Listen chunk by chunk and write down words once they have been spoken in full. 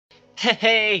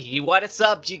Hey, what is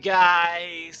up, you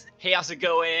guys? Hey, how's it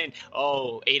going?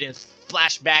 Oh, Aiden's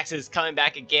flashbacks is coming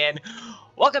back again.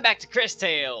 Welcome back to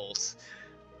Cristales.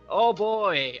 Oh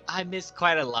boy, I missed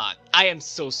quite a lot. I am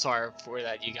so sorry for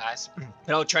that, you guys.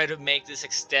 But I'll try to make this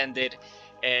extended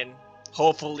and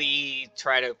hopefully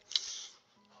try to...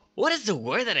 What is the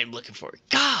word that I'm looking for?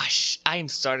 Gosh, I am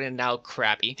starting out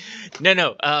crappy.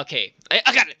 No, okay.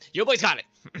 I got it. Your boy's got it.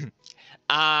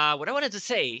 What I wanted to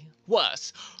say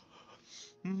was...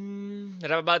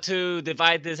 that I'm about to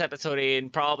divide this episode in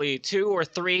probably 2 or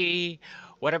 3,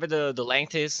 whatever the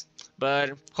length is.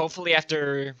 But hopefully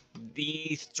after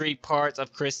these 3 parts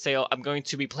of Cristale, I'm going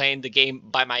to be playing the game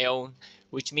by my own,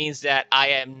 which means that I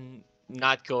am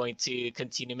not going to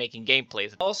continue making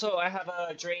gameplays. Also, I have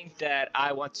a drink that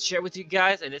I want to share with you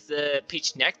guys, and it's the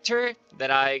peach nectar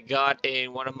that I got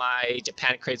in one of my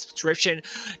Japan Crate subscription.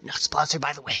 Not sponsored,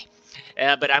 by the way.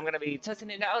 But I'm gonna be testing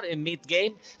it out in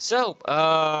mid-game. So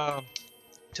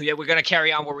yeah, we're gonna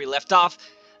carry on where we left off.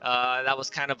 That was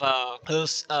kind of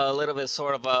a little bit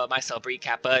sort of a myself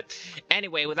recap. But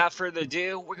anyway, without further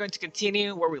ado, we're going to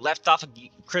continue where we left off of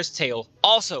Cristale.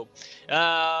 Also,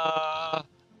 I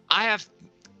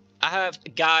have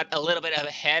got a little bit of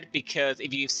ahead because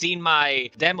if you've seen my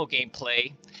demo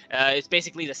gameplay, it's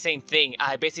basically the same thing.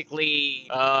 I basically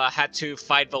had to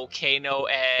fight Volcano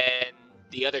and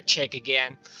the other chick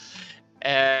again,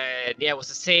 and yeah, it was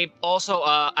the same. Also,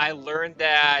 I learned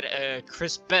that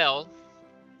Cristales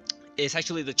is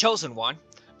actually the chosen one,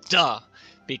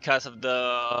 because of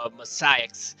the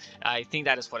mosaics. I think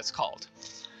that is what it's called.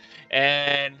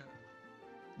 And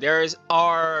there's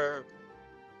our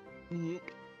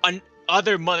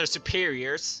other mother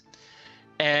superiors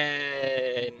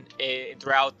and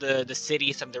throughout the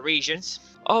cities and the regions.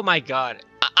 Oh my god,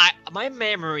 my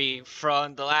memory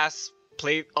from the last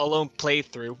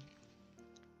playthrough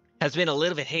has been a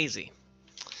little bit hazy.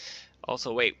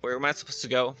 Also, wait, where am I supposed to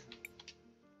go?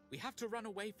 We have to run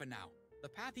away for now. The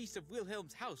path east of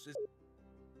Wilhelm's house is...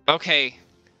 Okay.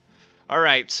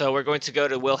 Alright, so we're going to go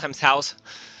to Wilhelm's house.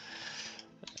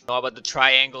 Know about the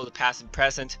triangle, the past and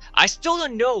present. I still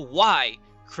don't know why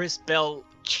Cristales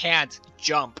can't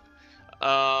jump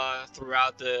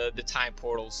throughout the time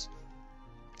portals.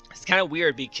 It's kind of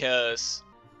weird because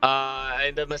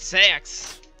in the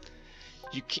mosaics,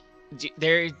 you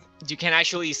can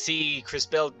actually see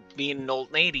Cristales being an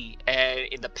old lady, and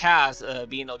in the past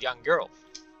being a young girl.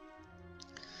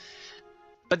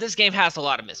 But this game has a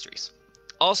lot of mysteries.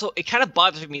 Also, it kind of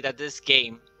bothers me that this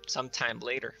game, sometime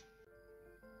later.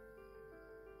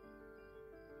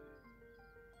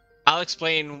 I'll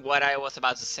explain what I was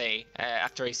about to say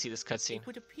after I see this cutscene. It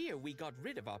would appear we got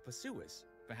rid of our pursuers.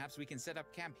 Perhaps we can set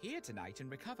up camp here tonight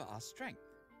and recover our strength.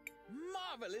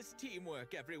 Marvelous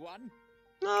teamwork, everyone!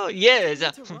 Oh, yes!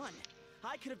 To run.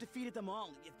 I could have defeated them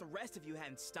all if the rest of you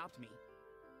hadn't stopped me.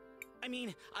 I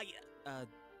mean,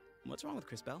 what's wrong with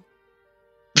Cristales?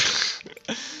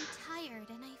 I'm tired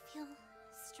and I feel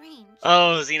strange.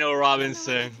 Oh, Zeno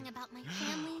Robinson. Anything about my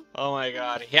family, Oh my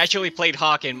god. He actually played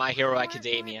Hawk in My Hero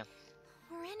Academia.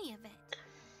 or any of it.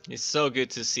 It's so good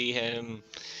to see him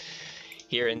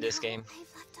here in this Now game.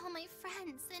 I've left all my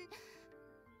friends and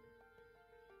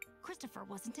Christopher,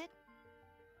 wasn't it?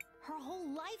 Her whole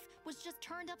life was just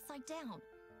turned upside down.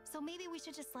 So maybe we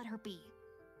should just let her be.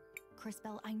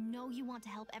 Cristales, I know you want to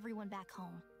help everyone back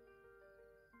home.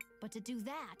 But to do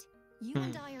that, you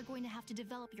and I are going to have to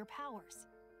develop your powers.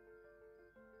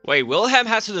 Wait, Wilhelm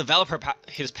has to develop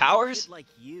his powers? Kid like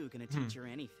you gonna teach her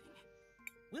anything?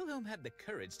 Wilhelm had the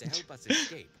courage to help us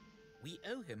escape. We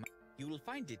owe him. You will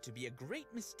find it to be a great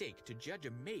mistake to judge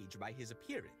a mage by his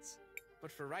appearance.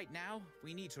 But for right now,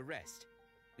 we need to rest.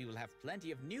 We will have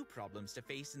plenty of new problems to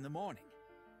face in the morning.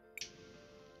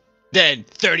 Then,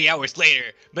 30 hours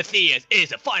later, Matthias is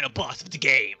the final boss of the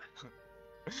game.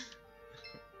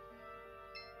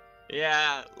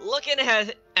 Yeah, looking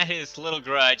at his little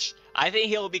grudge, I think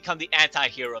he'll become the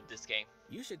anti-hero of this game.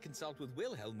 You should consult with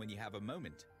Wilhelm when you have a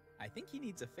moment. I think he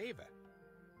needs a favor.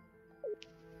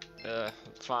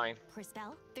 Fine.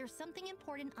 Cristales, there's something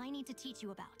important I need to teach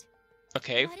you about.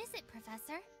 Okay. what is it,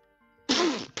 Professor?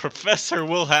 Professor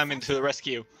Wilhelm into the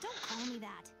rescue. Don't call me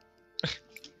that.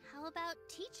 How about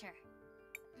teacher?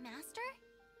 Master?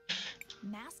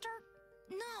 Master?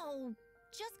 No!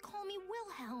 Just call me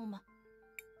Wilhelm.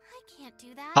 I can't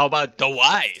do that. How about the It's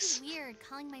wise? too weird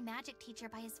calling my magic teacher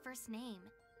by his first name.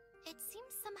 It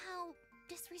seems somehow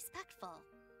disrespectful.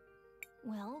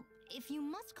 Well, if you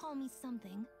must call me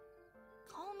something,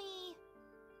 call me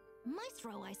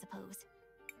Maestro, I suppose.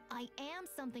 I am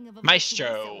something of a Maestro,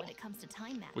 virtuoso when it comes to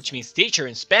time magic. Which means teacher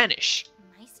in Spanish.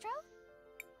 Maestro?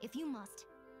 If you must,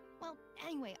 Well,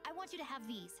 anyway, I want you to have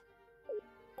these.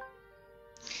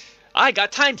 I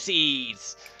got time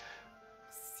seeds.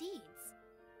 Seeds?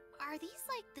 Are these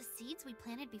like the seeds we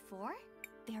planted before?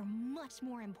 They're much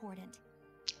more important.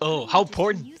 Oh, how Scientists can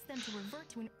important! use them to revert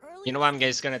to an earlier You know what? I'm state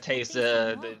just gonna when taste things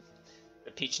go the wrong.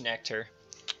 peach nectar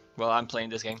while I'm playing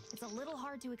this game. It's a little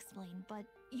hard to explain, but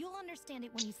you'll understand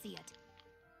it when you see it.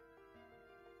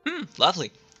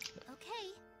 Lovely.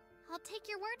 Okay, I'll take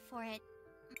your word for it.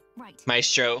 Right.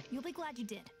 Maestro. You'll be glad you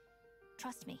did.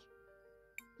 Trust me.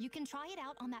 You can try it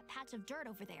out on that patch of dirt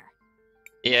over there.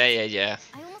 Yeah.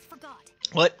 I almost forgot.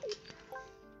 What?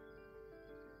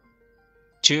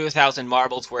 2,000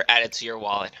 marbles were added to your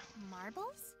wallet.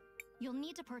 Marbles? You'll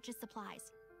need to purchase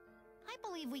supplies. I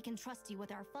believe we can trust you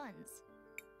with our funds.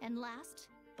 And last,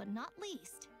 but not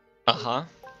least, Uh-huh.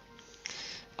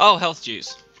 Oh, health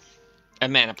juice. A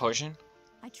mana potion.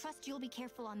 I trust you'll be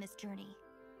careful on this journey.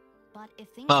 But if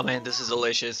things Oh go man, this is wrong,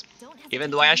 delicious. don't hesitate Even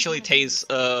to though I use actually one of these.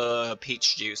 taste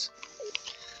peach juice.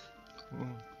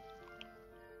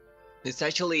 It's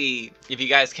actually, if you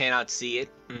guys cannot see it,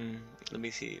 let me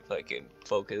see if I can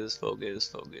focus.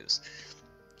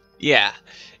 Yeah,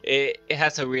 it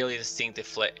has a really distinctive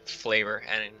flavor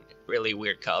and really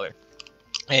weird color.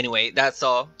 Anyway, that's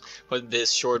all for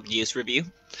this short use review.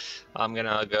 I'm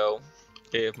gonna go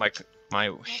if my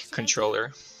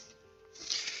controller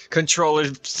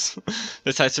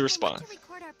decides to I respond. want to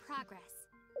record our progress.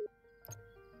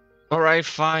 Alright,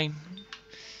 fine.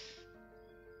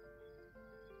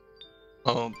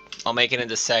 I'll make it in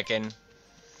the second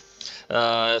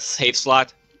save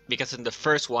slot, because in the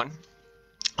first one,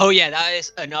 oh yeah, that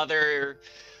is another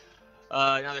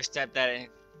step that,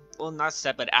 well, not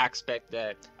step, but aspect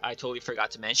that I totally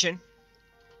forgot to mention.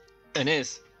 And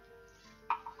is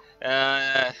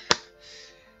that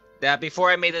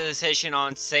before I made the decision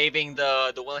on saving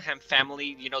the Wilhelm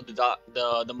family, you know,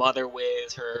 the mother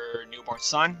with her newborn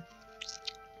son,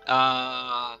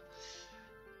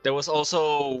 there was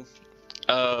also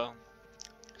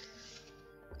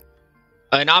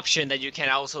an option that you can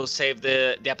also save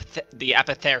the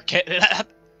apathetically.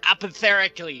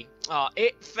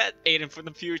 It fed Aiden from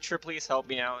the future. Please help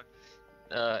me out.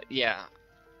 Yeah.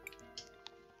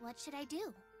 What should I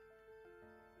do?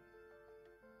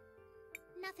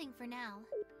 Nothing for now.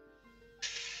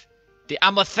 The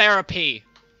amatherapy.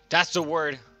 That's the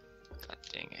word. God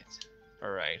dang it. All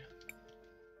right.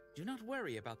 Do not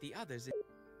worry about the others.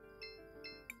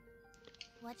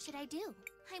 What should I do?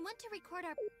 I want to record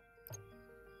our...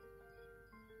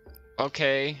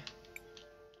 Okay.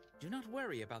 Do not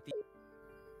worry about the...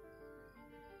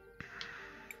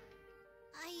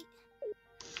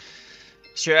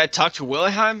 Should I talk to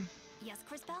Wilhelm? Yes,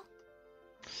 Cristales?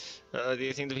 Do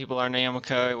you think the people are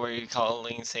Nayamuka? Were you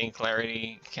calling, saying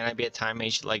clarity? Can I be a time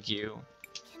mage like you?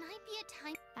 Can I be a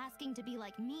time... Asking to be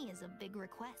like me is a big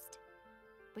request.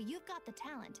 But you've got the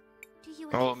talent. Do you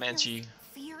Oh, ever feel... Menchie.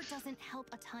 Fear doesn't help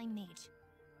a time mage.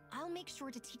 I'll make sure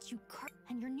to teach you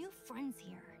and your new friends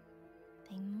here.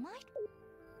 They might...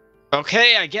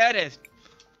 Okay, I get it.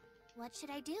 What should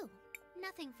I do?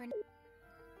 Nothing for...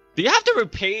 Do you have to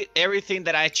repeat everything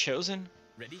that I've chosen?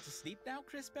 Ready to sleep now,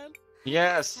 Cristales?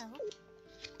 Yes. So,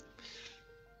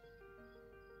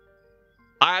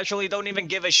 I actually don't even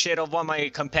give a shit of what my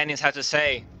companions have to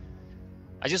say.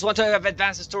 I just want to have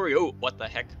advanced the story. Oh, what the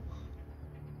heck?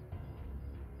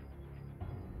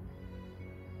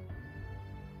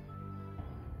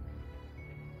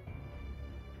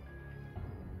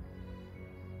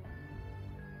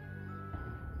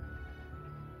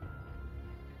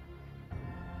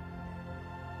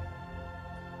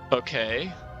 Okay.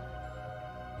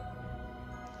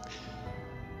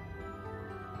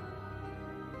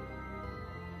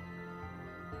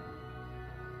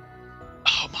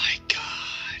 Oh my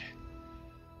god.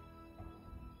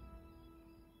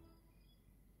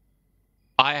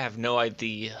 I have no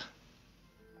idea.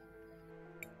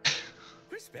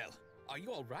 Cristales, are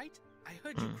you all right? I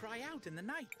heard you cry out in the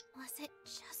night. was it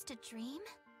just a dream?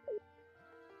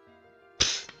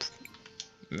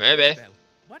 Maybe. Cristales,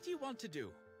 what do you want to do?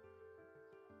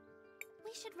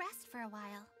 We should rest for a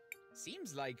while.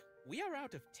 Seems like we are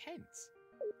out of tents.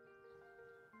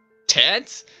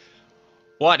 Tents?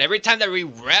 What, every time that we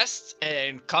rest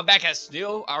and come back as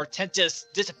new, our tent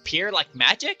just disappear like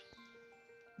magic?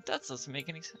 That doesn't make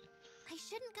any sense. I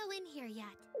shouldn't go in here yet.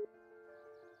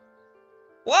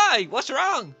 Why? What's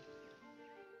wrong?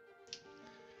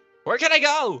 Where can I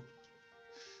go?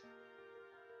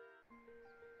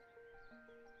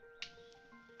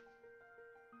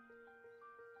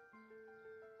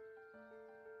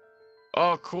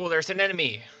 Oh, cool, there's an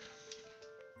enemy.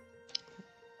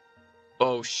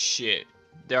 Oh, shit.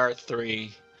 There are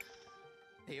 3.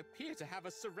 They appear to have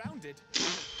us surrounded. I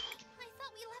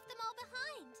thought we left them all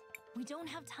behind. We don't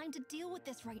have time to deal with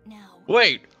this right now.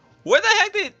 Wait, where the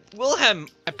heck did Wilhelm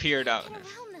appear down Get there?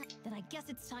 around them. Then I guess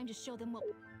it's time to show them what...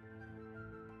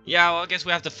 Yeah, well, I guess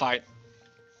we have to fight.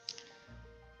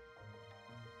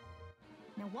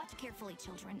 Now watch carefully,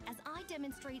 children, as I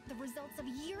demonstrate the results of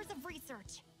years of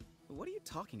research. What are you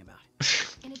talking about?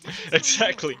 In addition to my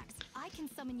Exactly. normal attacks, I can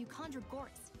summon Euchandra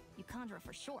Goris. Euchandra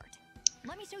for short.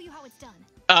 Let me show you how it's done.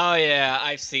 Oh yeah,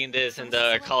 I've seen this in the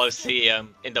Select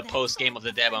Colosseum in the Then post game of the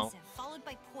select demo. offensive, followed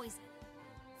by poison.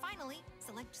 Finally,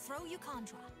 select throw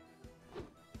Euchandra.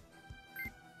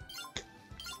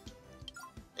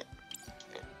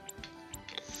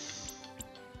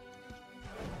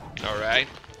 Alright,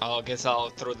 I guess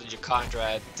I'll throw the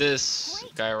Euchandra at this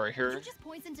Great. guy right You here. just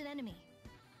poisoned an enemy.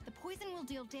 The poison will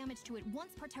deal damage to it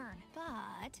once per turn.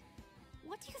 But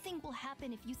what do you think will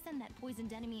happen if you send that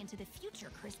poisoned enemy into the future,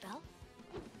 Cristales?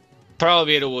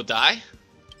 Probably it will die.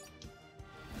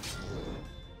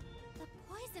 The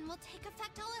poison will take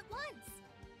effect all at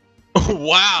once.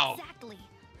 Wow, Exactly.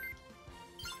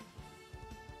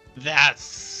 that's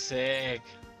sick.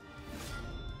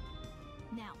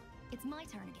 Now, it's my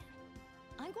turn again.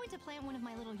 I'm going to plant one of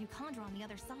my little Euchandra on the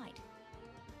other side.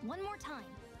 One more time,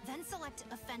 then select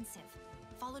offensive,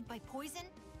 followed by poison,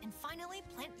 and finally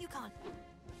plant Euchandra.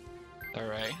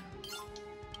 Alright.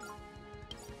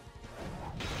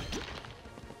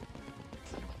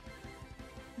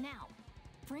 Now,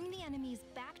 bring the enemies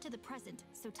back to the present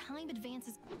so time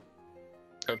advances.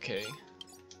 Okay.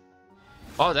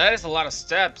 Oh, that is a lot of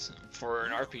steps for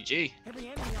an RPG. Every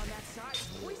enemy on that side is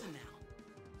poison now.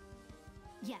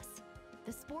 Yes,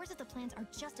 the spores of the plant are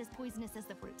just as poisonous as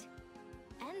the fruit.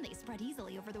 And they spread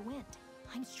easily over the wind.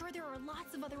 I'm sure there are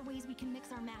lots of other ways we can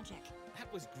mix our magic.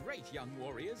 That was great, young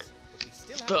warriors, but we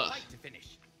still have Ugh. a fight to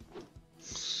finish.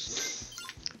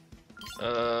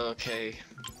 Okay.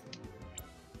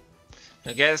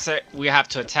 I guess we have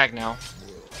to attack now.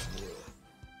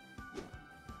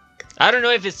 I don't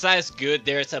know if it's as good.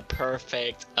 There's a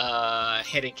perfect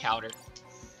hit counter.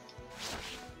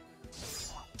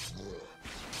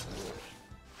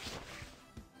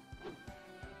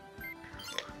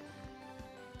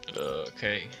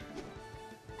 Okay.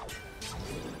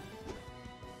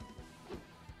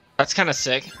 That's kind of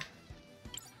sick.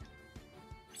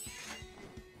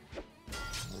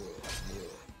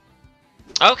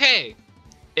 Okay.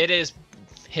 It is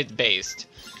hit based.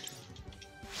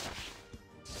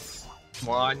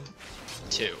 1,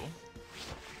 2.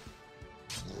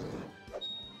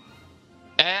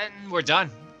 And we're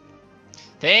done.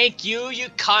 Thank you,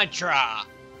 Euchandra.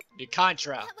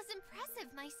 Euchandra. That was impressive,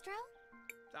 Maestro.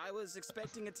 I was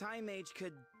expecting a time mage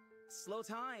could slow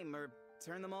time or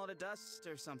turn them all to dust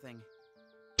or something.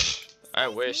 I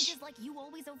Space wish. Mages like you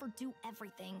always overdo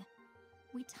everything.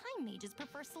 We time mages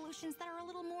prefer solutions that are a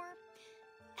little more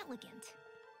elegant.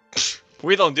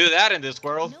 We don't do that in this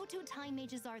world. No two time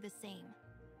mages are the same.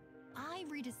 I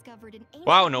rediscovered an ancient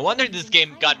Wow, no wonder ability this in game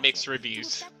time got magic mixed to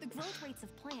reviews. affect the growth rates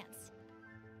of plants.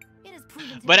 It has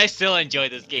proven to But be I still a enjoy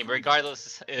this game, powerful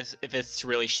regardless if it's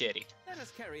really shitty. Let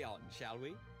us carry on, shall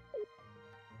we?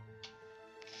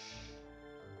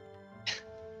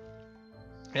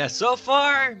 Yeah, so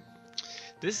far,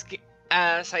 this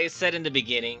as I said in the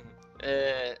beginning,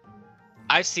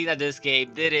 I've seen that this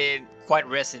game didn't quite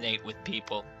resonate with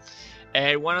people.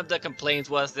 And one of the complaints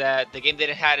was that the game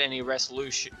didn't have any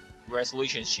resolution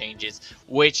changes,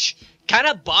 which kind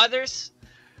of bothers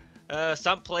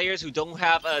some players who don't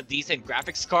have a decent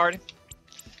graphics card.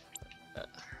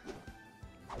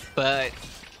 But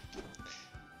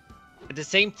at the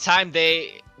same time,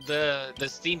 the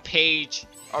Steam page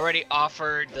already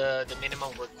offered the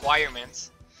minimum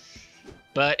requirements.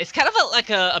 But it's kind of like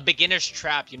a beginner's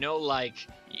trap, you know, like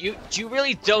you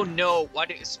really don't know what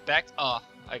to expect. Oh,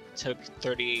 I took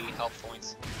 30 health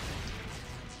points.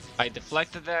 I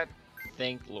deflected that.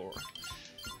 Thank Lord.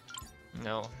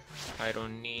 No, I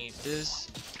don't need this.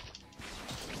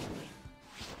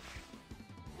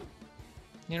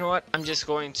 You know what? I'm just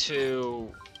going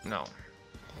to... No.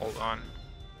 Hold on.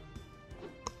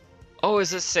 Oh,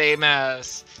 it's the same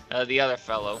as the other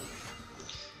fellow.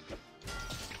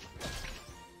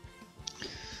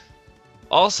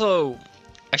 Also,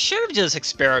 I should have just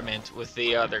experimented with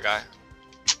the other guy.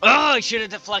 Oh, I should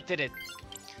have deflected it.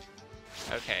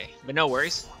 Okay, but no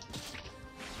worries.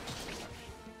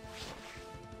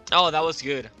 Oh, that was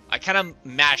good. I kind of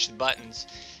mashed buttons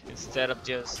instead of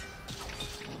just...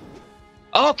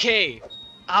 Okay!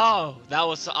 Oh, that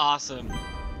was awesome.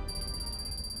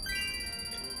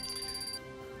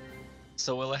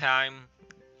 So Wilhelm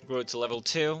grew to level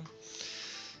 2.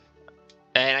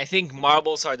 And I think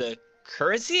marbles are the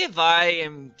currency, if I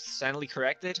am soundly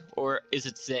corrected, or is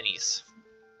it zennies?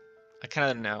 I kind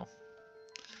of don't know.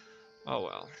 Oh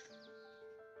well.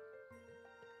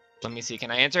 Let me see,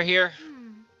 can I enter here?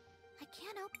 I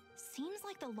can't open. Seems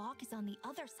like the lock is on the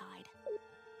other side.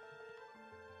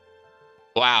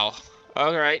 Wow.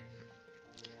 Alright.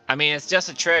 I mean, it's just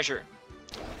a treasure.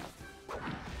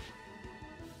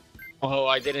 Oh,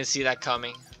 I didn't see that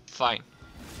coming. Fine.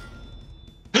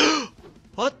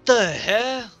 What the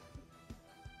hell?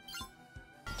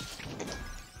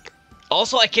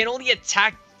 Also, I can only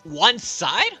attack one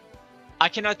side? I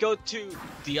cannot go to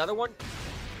the other one?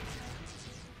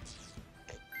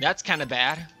 That's kind of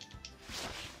bad.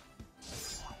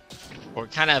 Or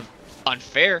kind of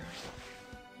unfair.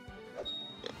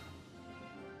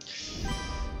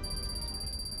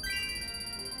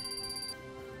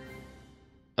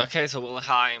 Okay, so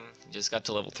Wilhelm just got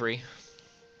to level 3.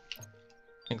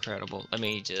 Incredible. Let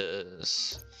me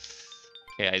just...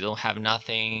 Okay, I don't have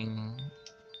nothing.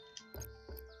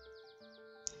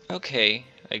 Okay,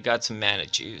 I got some mana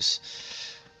juice.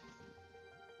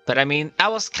 But I mean, that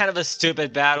was kind of a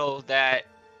stupid battle that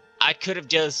I could have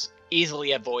just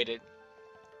easily avoided.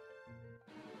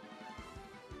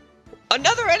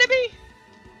 Another enemy?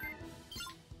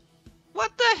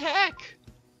 What the heck?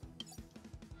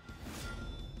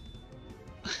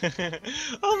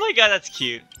 Oh my god, that's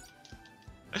cute.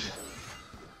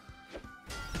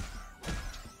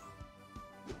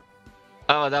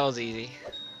 Oh, that was easy.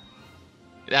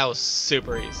 That was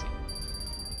super easy.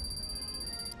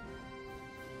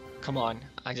 Come on,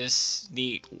 I just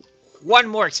need one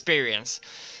more experience.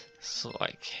 So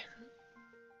like...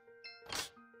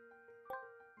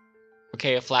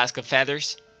 Okay, a flask of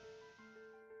feathers.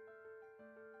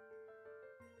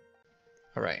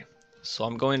 Alright, so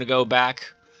I'm going to go back.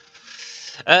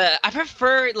 I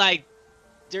prefer, like,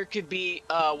 there could be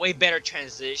a way better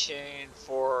transition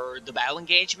for the battle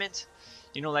engagement.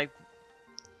 You know, like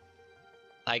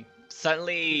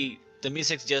suddenly the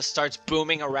music just starts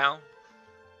booming around.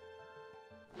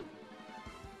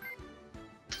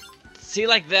 See,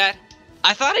 like that?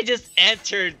 I thought I just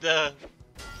entered the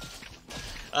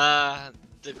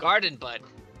garden, but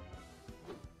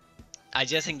I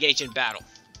just engaged in battle.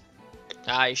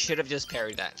 I should have just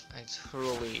parried that. I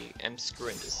totally am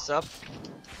screwing this up.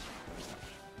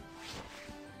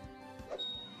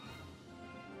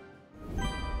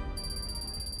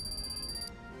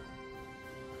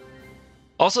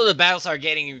 Also, the battles are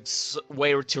getting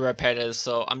way too repetitive,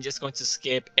 so I'm just going to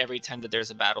skip every time that there's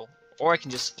a battle. Or I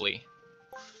can just flee.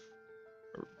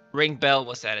 Ring bell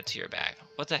was added to your bag.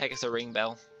 What the heck is a ring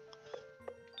bell?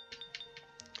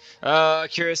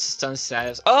 Curious stun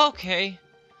status. Oh, okay.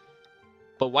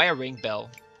 But why a ring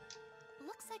bell?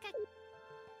 Looks like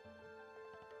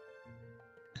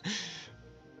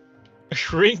A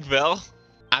ring bell?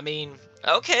 I mean,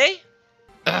 okay.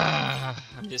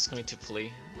 I'm just going to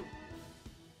flee.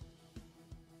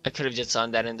 I could have just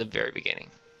done that in the very beginning.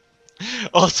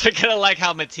 Also, I kind of like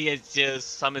how Matthias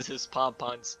just summons his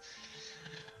pom-poms.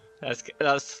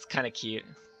 That's kind of cute.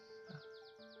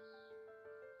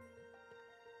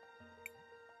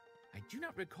 I do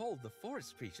not recall the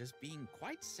forest creatures being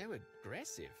quite so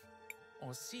aggressive,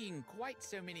 or seeing quite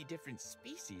so many different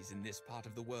species in this part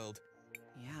of the world.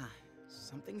 Yeah,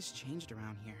 something's changed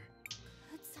around here.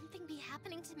 could something be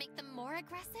happening to make them more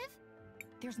aggressive?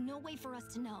 There's no way for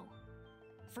us to know.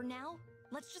 For now,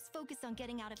 let's just focus on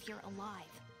getting out of here alive.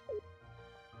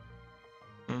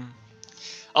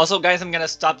 Also, guys, I'm gonna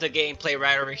stop the gameplay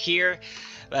right over here,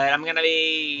 but I'm gonna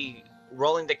be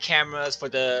rolling the cameras for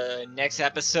the next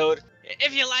episode.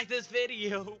 If you like this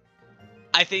video,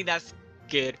 I think that's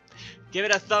good. Give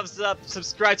it a thumbs up,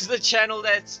 subscribe to the channel,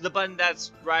 that's the button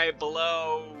that's right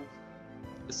below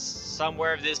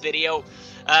somewhere of this video.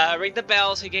 Ring the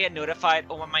bell so you can get notified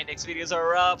when my next videos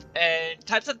are up, and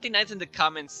type something nice in the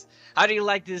comments. How do you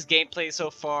like this gameplay so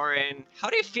far, and how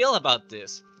do you feel about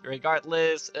this,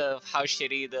 regardless of how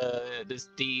shitty the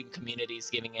Steam community is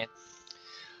giving it?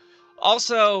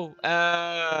 Also,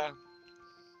 yeah,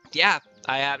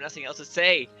 I have nothing else to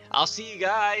say. I'll see you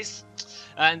guys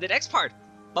in the next part.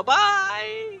 Bye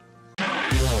bye.